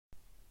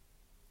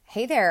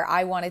Hey there,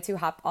 I wanted to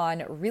hop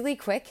on really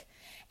quick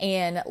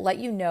and let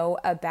you know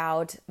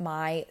about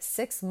my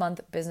 6-month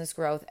business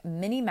growth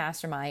mini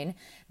mastermind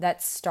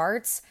that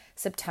starts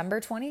September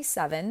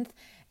 27th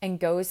and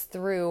goes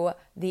through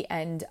the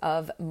end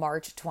of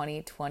March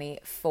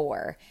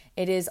 2024.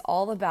 It is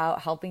all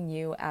about helping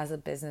you as a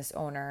business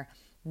owner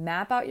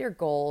map out your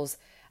goals,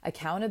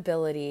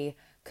 accountability,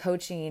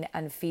 coaching,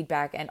 and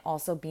feedback, and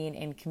also being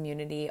in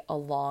community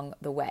along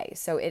the way.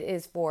 So it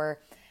is for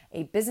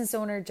a business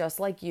owner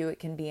just like you. It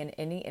can be in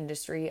any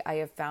industry. I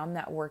have found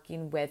that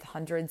working with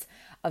hundreds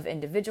of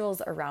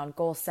individuals around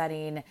goal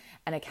setting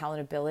and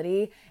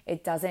accountability,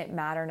 it doesn't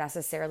matter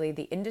necessarily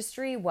the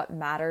industry. What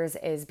matters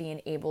is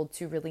being able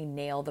to really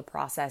nail the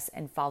process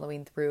and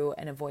following through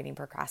and avoiding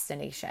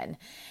procrastination.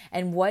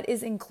 And what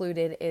is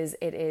included is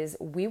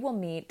we will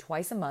meet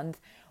twice a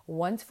month,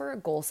 once for a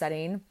goal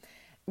setting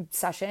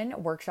session,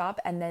 workshop,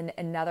 and then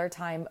another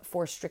time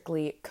for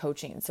strictly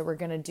coaching. So we're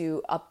going to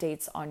do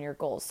updates on your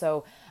goals.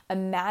 So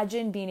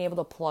imagine being able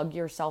to plug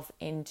yourself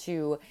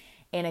into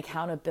an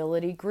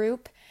accountability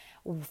group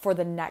for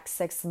the next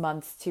 6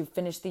 months to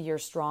finish the year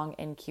strong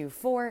in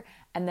Q4,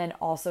 and then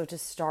also to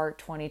start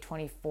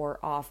 2024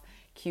 off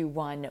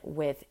Q1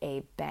 with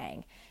a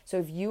bang. So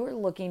if you are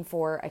looking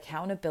for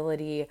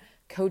accountability,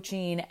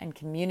 coaching, and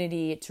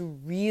community to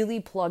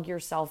really plug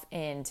yourself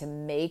in to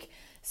make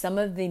some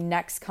of the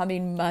next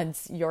coming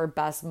months your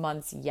best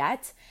months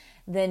yet,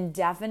 then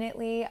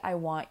definitely I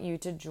want you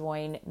to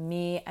join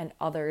me and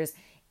others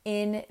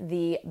in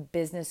the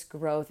business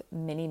growth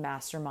mini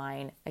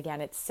mastermind.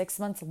 Again, it's 6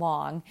 months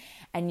long,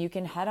 and you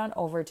can head on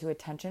over to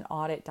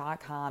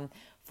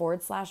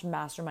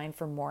attentionaudit.com/mastermind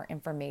for more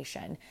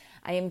information.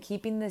 I am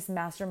keeping this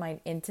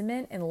mastermind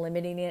intimate and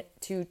limiting it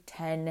to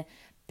 10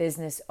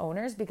 business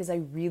owners because I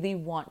really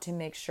want to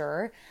make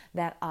sure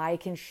that I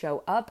can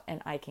show up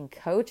and I can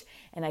coach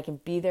and I can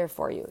be there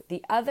for you.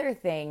 The other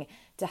thing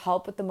to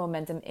help with the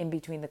momentum in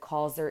between the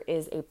calls, there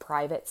is a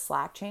private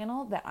Slack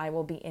channel that I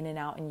will be in and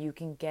out, and you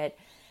can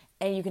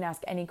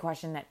ask any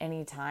question at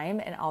any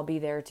time, and I'll be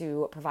there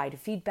to provide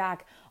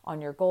feedback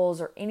on your goals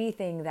or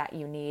anything that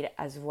you need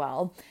as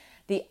well.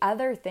 The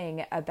other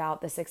thing about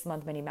the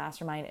 6-month mini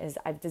mastermind is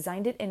I've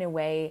designed it in a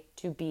way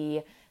to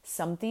be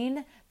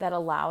something that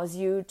allows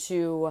you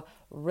to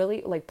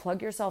really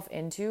plug yourself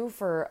into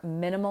for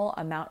minimal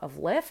amount of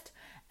lift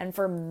and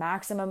for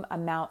maximum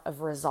amount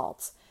of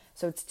results.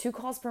 So it's 2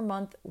 calls per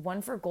month,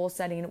 one for goal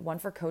setting, one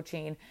for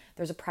coaching.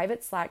 There's a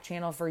private Slack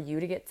channel for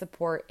you to get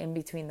support in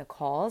between the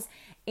calls.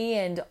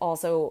 And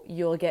also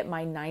you'll get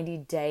my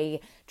 90-day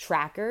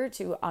tracker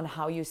on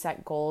how you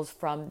set goals,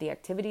 from the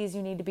activities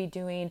you need to be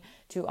doing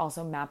to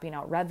also mapping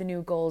out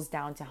revenue goals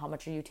down to how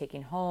much are you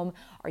taking home?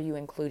 Are you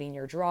including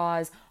your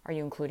draws? Are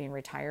you including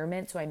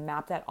retirement? So I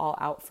map that all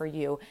out for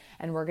you,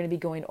 and we're going to be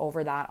going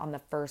over that on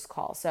the first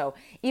call. So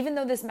even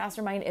though this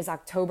mastermind is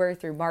October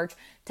through March,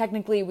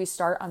 technically we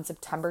start on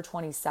September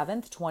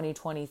 27th,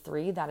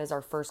 2023. That is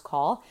our first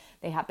call.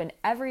 They happen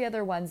every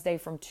other Wednesday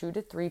from 2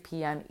 to 3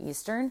 p.m.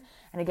 Eastern.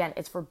 And again,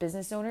 it's for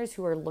business owners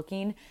who are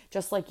looking,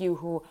 just like you,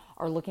 who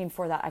are looking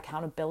for that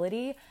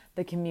accountability,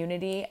 the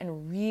community,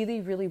 and really,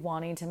 really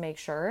wanting to make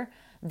sure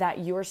that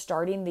you're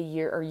starting the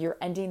year, or you're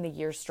ending the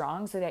year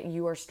strong, so that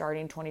you are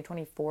starting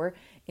 2024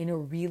 in a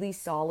really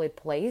solid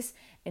place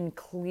and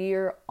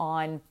clear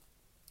on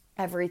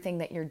everything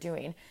that you're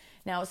doing.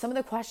 Now, some of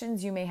the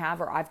questions you may have,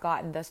 or I've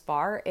gotten thus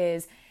far,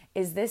 is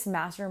this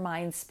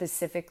mastermind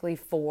specifically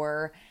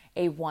for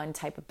a one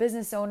type of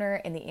business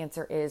owner? And the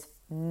answer is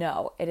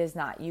no, it is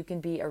not. You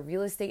can be a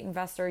real estate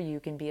investor, you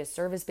can be a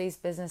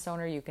service-based business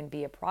owner, you can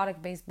be a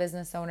product-based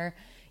business owner,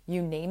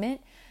 you name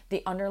it.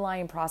 The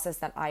underlying process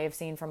that I have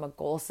seen from a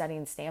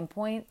goal-setting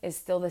standpoint is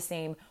still the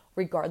same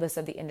regardless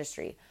of the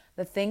industry.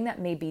 The thing that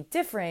may be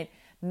different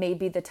may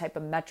be the type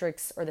of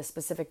metrics, or the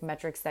specific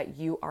metrics that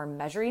you are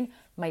measuring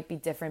might be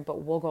different,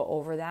 but we'll go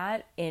over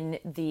that in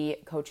the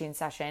coaching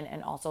session,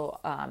 and also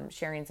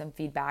sharing some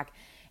feedback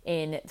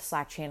in the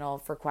Slack channel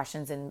for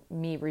questions and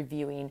me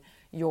reviewing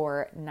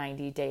your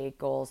 90-day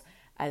goals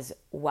as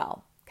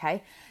well.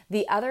 Okay.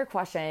 The other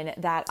question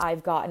that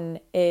I've gotten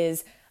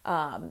is,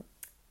 how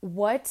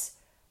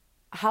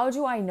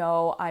do I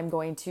know I'm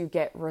going to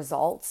get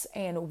results,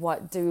 and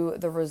what do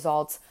the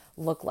results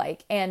look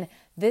like? And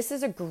this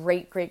is a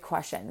great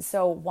question.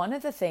 So one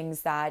of the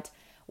things that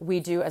we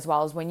do as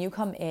well is when you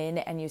come in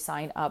and you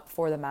sign up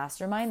for the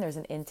mastermind, there's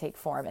an intake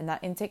form, and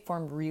that intake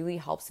form really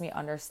helps me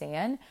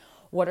understand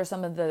what are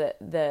some of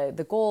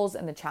the goals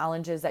and the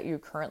challenges that you're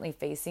currently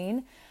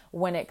facing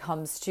when it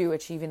comes to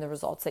achieving the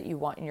results that you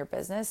want in your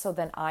business. So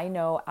then I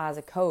know as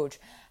a coach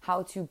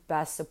how to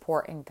best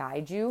support and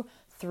guide you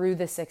through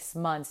the 6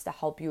 months to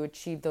help you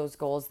achieve those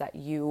goals that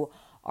you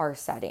are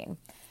setting.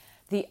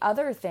 The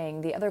other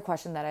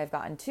question that I've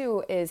gotten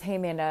too is, hey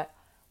Amanda,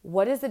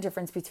 what is the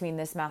difference between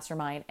this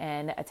mastermind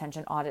and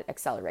Attention Audit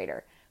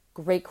Accelerator?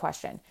 Great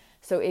question.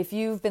 So if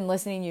you've been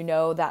listening, you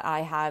know that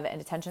I have an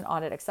Attention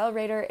Audit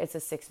Accelerator. It's a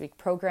 6-week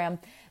program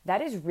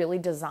that is really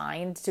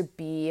designed to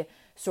be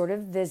sort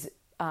of this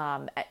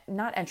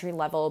not entry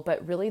level,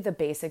 but really the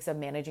basics of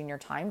managing your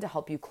time to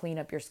help you clean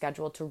up your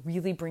schedule to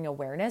really bring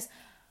awareness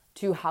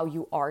to how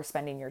you are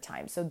spending your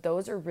time. So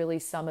those are really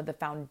some of the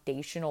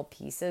foundational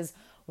pieces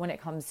when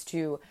it comes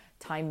to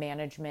time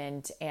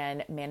management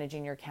and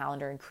managing your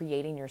calendar and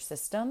creating your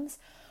systems,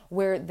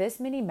 where this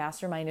mini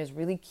mastermind is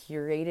really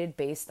curated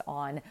based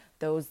on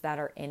those that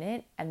are in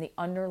it. And the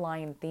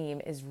underlying theme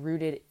is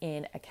rooted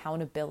in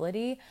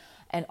accountability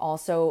and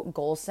also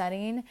goal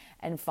setting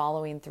and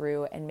following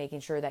through and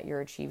making sure that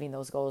you're achieving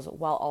those goals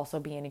while also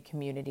being a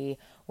community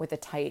with a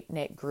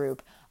tight-knit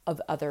group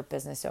of other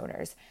business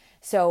owners.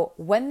 So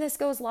when this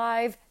goes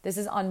live, this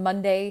is on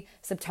Monday,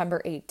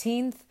 September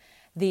 18th.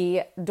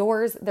 The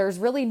doors, there's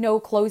really no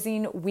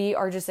closing. We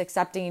are just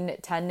accepting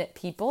 10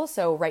 people.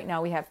 So right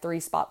now we have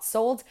 3 spots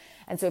sold.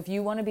 And so if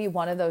you want to be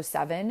one of those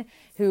 7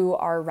 who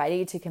are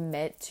ready to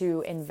commit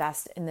to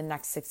invest in the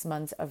next 6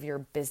 months of your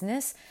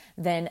business,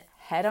 then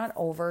head on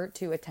over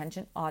to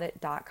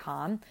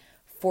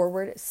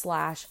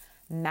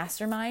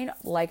attentionaudit.com/mastermind.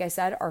 Like I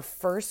said, our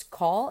first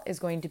call is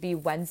going to be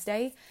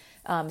Wednesday,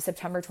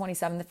 September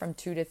 27th from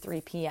 2 to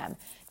 3 p.m.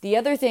 The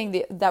other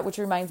thing that which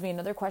reminds me,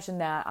 another question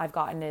that I've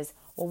gotten is,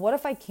 well, what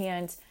if I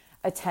can't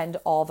attend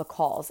all the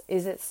calls?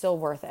 Is it still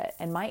worth it?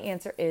 And my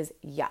answer is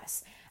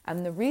yes.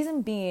 And the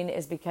reason being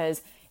is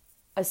because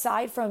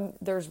aside from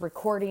there's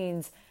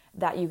recordings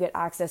that you get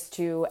access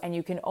to, and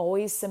you can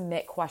always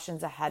submit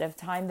questions ahead of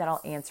time that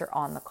I'll answer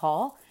on the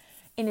call.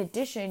 In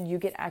addition, you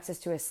get access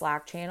to a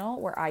Slack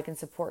channel where I can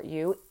support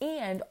you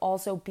and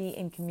also be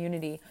in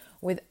community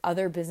with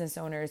other business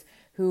owners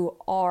who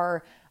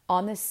are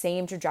on the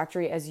same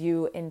trajectory as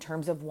you in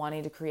terms of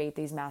wanting to create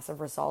these massive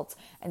results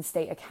and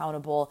stay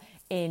accountable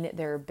in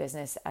their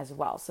business as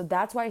well. So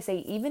that's why I say,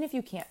 even if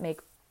you can't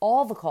make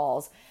all the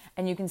calls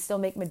and you can still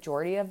make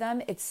majority of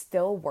them, it's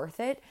still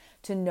worth it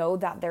to know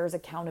that there's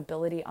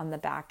accountability on the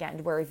back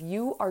end, where if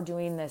you are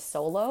doing this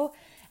solo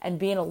and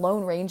being a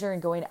lone ranger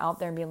and going out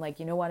there and being like,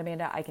 you know what,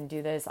 Amanda, I can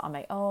do this on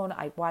my own.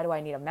 Why do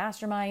I need a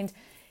mastermind?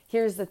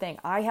 Here's the thing.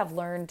 I have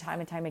learned time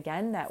and time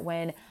again that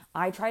when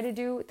I try to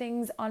do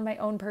things on my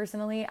own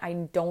personally, I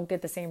don't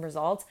get the same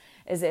results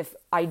as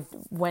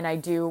when I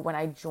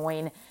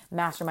join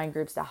mastermind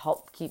groups to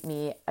help keep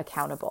me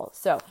accountable.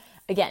 So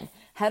again,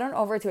 head on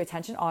over to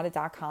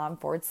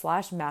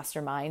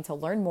attentionaudit.com/mastermind to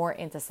learn more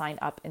and to sign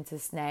up and to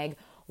snag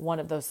one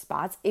of those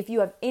spots. If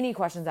you have any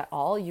questions at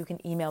all, you can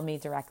email me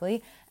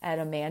directly at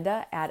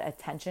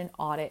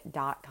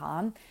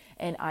amanda@attentionaudit.com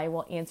and I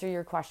will answer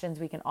your questions.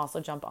 We can also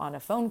jump on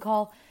a phone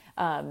call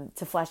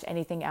to flesh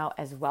anything out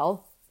as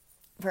well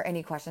for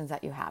any questions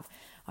that you have.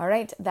 All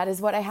right, that is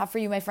what I have for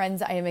you, my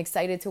friends. I am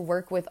excited to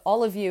work with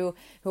all of you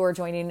who are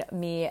joining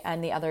me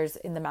and the others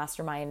in the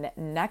mastermind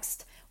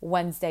next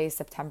Wednesday,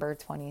 September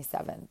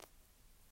 27th.